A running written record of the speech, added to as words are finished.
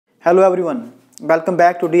Hello everyone, welcome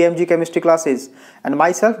back to DMG chemistry classes and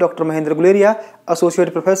myself Dr. Mahendra Guleria,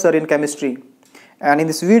 Associate Professor in Chemistry. And in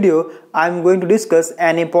this video, I am going to discuss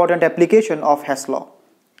an important application of Hess law.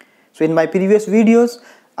 So in my previous videos,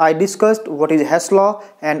 I discussed what is Hess law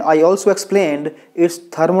and I also explained its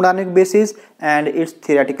thermodynamic basis and its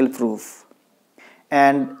theoretical proof.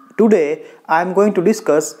 And today, I am going to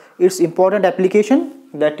discuss its important application,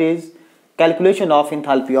 that is calculation of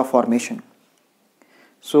enthalpy of formation.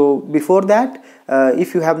 So before that,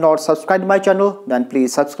 if you have not subscribed my channel, then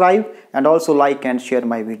please subscribe and also like and share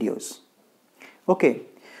my videos. Okay,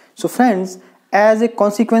 so friends, as a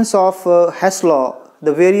consequence of Hess law,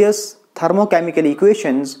 the various thermochemical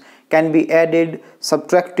equations can be added,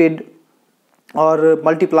 subtracted or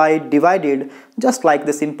multiplied, divided, just like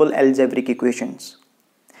the simple algebraic equations.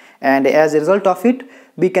 And as a result of it,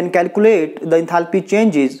 we can calculate the enthalpy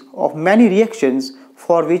changes of many reactions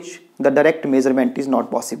for which the direct measurement is not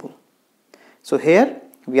possible. So here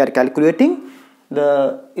we are calculating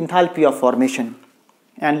the enthalpy of formation,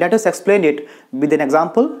 and let us explain it with an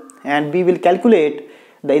example, and we will calculate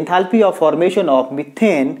the enthalpy of formation of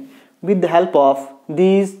methane with the help of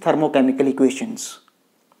these thermochemical equations.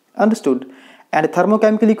 Understood? And a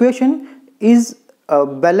thermochemical equation is a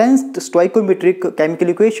balanced stoichiometric chemical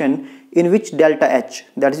equation in which delta H,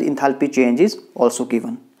 that is enthalpy change, is also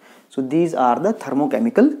given. So these are the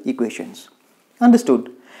thermochemical equations. Understood?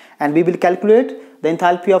 And we will calculate the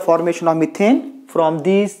enthalpy of formation of methane from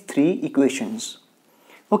these three equations.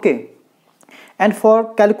 Okay. And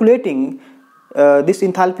for calculating this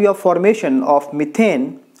enthalpy of formation of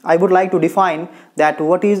methane, I would like to define that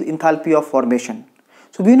what is enthalpy of formation.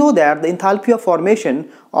 So we know that the enthalpy of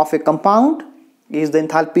formation of a compound is the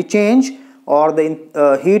enthalpy change or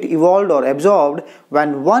the heat evolved or absorbed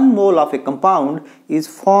when 1 mole of a compound is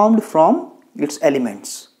formed from its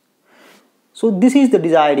elements. So this is the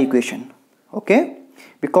desired equation, okay,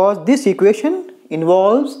 because this equation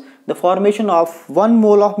involves the formation of 1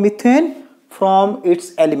 mole of methane from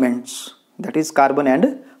its elements, that is carbon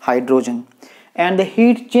and hydrogen, and the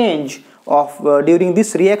heat change of during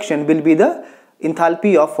this reaction will be the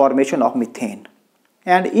enthalpy of formation of methane.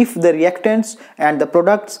 And if the reactants and the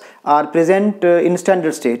products are present in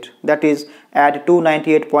standard state, that is at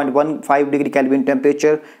 298.15 degree Kelvin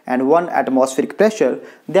temperature and 1 atmospheric pressure,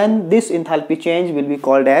 then this enthalpy change will be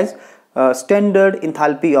called as standard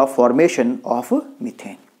enthalpy of formation of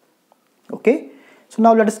methane. Okay, so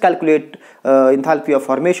now let us calculate enthalpy of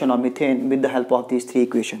formation of methane with the help of these three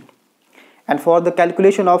equations. And for the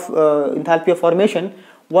calculation of enthalpy of formation,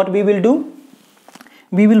 what we will do?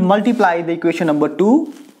 We will multiply the equation number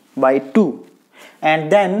 2 by 2,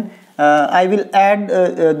 and then I will add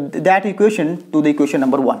that equation to the equation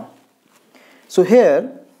number 1. So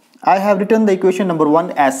here I have written the equation number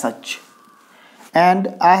 1 as such,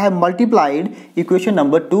 and I have multiplied equation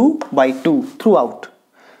number 2 by 2 throughout.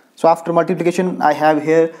 So after multiplication, I have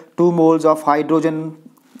here 2 moles of hydrogen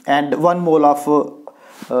and 1 mole of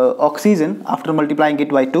oxygen after multiplying it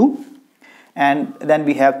by 2, and then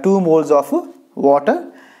we have 2 moles of water,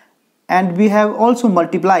 and we have also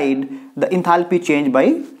multiplied the enthalpy change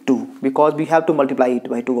by 2 because we have to multiply it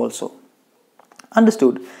by 2 also.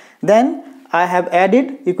 Understood? Then I have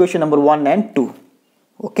added equation number 1 and 2.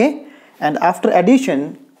 Okay, and after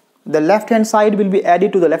addition, the left hand side will be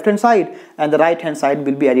added to the left hand side and the right hand side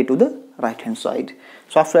will be added to the right hand side.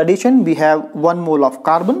 So after addition, we have 1 mole of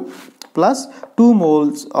carbon plus 2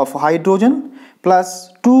 moles of hydrogen plus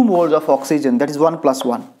 2 moles of oxygen, that is 1 plus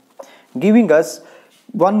 1, giving us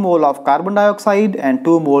 1 mole of carbon dioxide and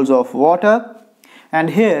 2 moles of water, and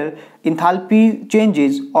here enthalpy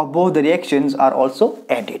changes of both the reactions are also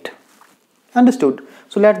added. Understood?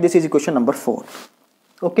 So this is equation number 4.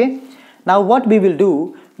 Okay, now what we will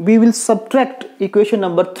do, we will subtract equation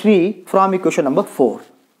number 3 from equation number 4.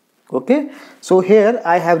 Okay, so here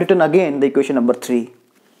I have written again the equation number 3,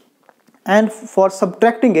 and for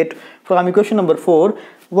subtracting it from equation number 4,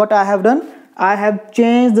 what I have done, I have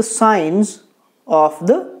changed the signs of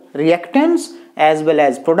the reactants as well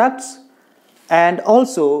as products and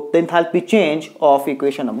also the enthalpy change of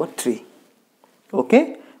equation number 3.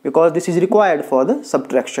 Okay, because this is required for the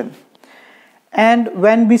subtraction. And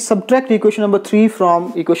when we subtract equation number 3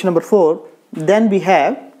 from equation number 4, then we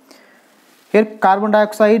have here carbon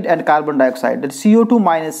dioxide and carbon dioxide, that is CO2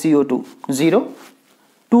 minus CO2, 0,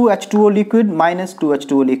 2H2O liquid minus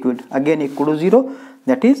 2H2O liquid, again equal to 0,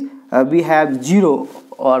 that is we have 0,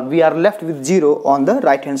 or we are left with 0 on the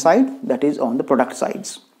right hand side, that is on the product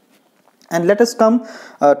sides. And let us come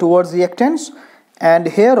towards reactants, and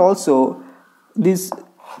here also these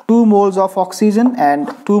 2 moles of oxygen and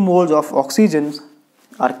 2 moles of oxygen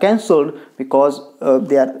are cancelled because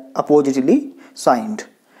they are oppositely signed.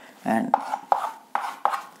 And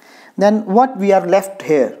then what we are left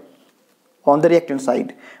here on the reactant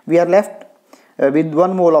side, we are left with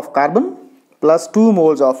 1 mole of carbon plus 2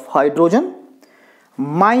 moles of hydrogen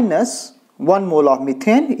minus 1 mole of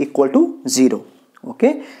methane equal to 0.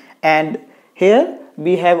 Okay, and here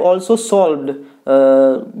we have also solved,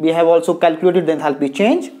 we have also calculated the enthalpy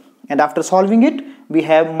change, and after solving it we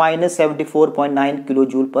have minus 74.9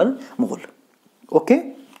 kilojoule per mole.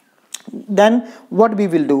 Okay, then what we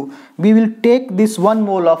will do, we will take this 1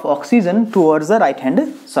 mole of oxygen towards the right hand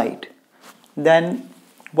side. Then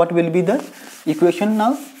what will be the equation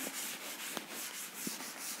now?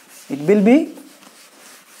 It will be,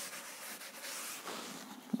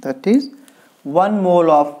 that is 1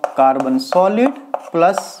 mole of carbon solid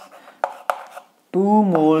plus 2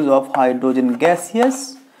 moles of hydrogen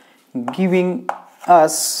gaseous, giving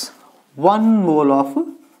us 1 mole of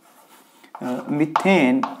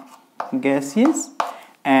methane gaseous,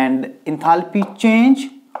 and enthalpy change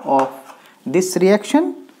of this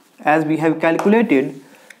reaction as we have calculated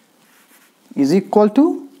is equal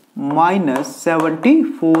to minus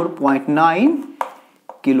 74.9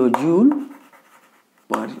 kilojoule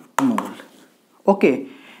per mole. Okay,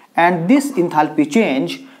 and this enthalpy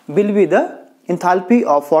change will be the enthalpy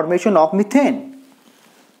of formation of methane.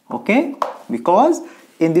 Okay, because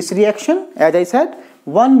in this reaction, as I said,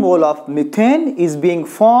 1 mole of methane is being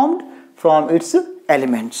formed from its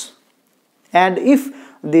elements, and if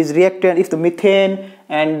these reactant, if the methane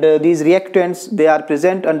and these reactants, they are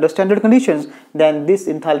present under standard conditions, then this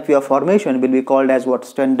enthalpy of formation will be called as what?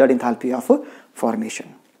 Standard enthalpy of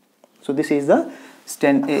formation. So this is the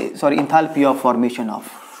enthalpy of formation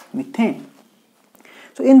of methane.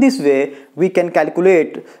 So in this way we can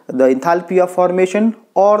calculate the enthalpy of formation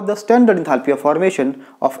or the standard enthalpy of formation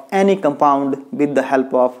of any compound with the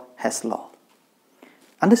help of Hess law.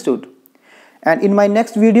 Understood? And in my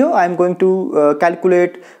next video I am going to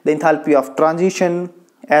calculate the enthalpy of transition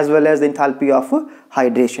as well as the enthalpy of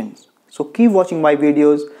hydration. So keep watching my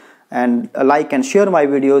videos and like and share my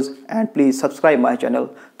videos, and please subscribe my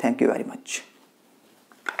channel. Thank you very much.